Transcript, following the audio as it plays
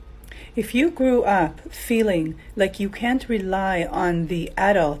If you grew up feeling like you can't rely on the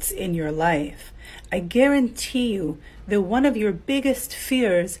adults in your life, I guarantee you that one of your biggest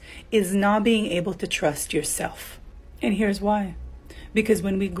fears is not being able to trust yourself. And here's why. Because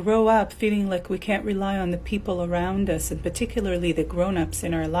when we grow up feeling like we can't rely on the people around us, and particularly the grown-ups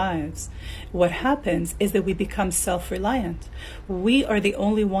in our lives, what happens is that we become self-reliant. We are the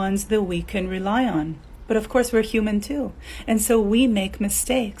only ones that we can rely on. But of course, we're human too. And so we make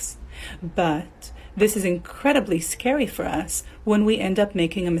mistakes. But this is incredibly scary for us when we end up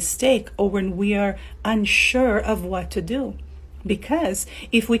making a mistake or when we are unsure of what to do. Because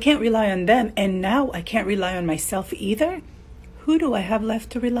if we can't rely on them and now I can't rely on myself either, who do I have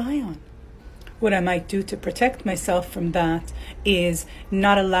left to rely on? What I might do to protect myself from that is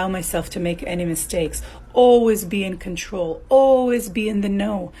not allow myself to make any mistakes. Always be in control. Always be in the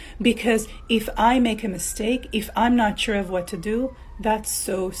know. Because if I make a mistake, if I'm not sure of what to do, that's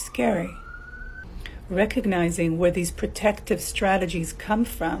so scary. Recognizing where these protective strategies come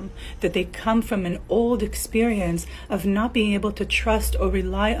from, that they come from an old experience of not being able to trust or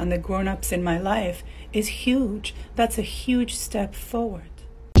rely on the grown-ups in my life, is huge. That's a huge step forward.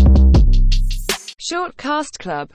 Short Cast Club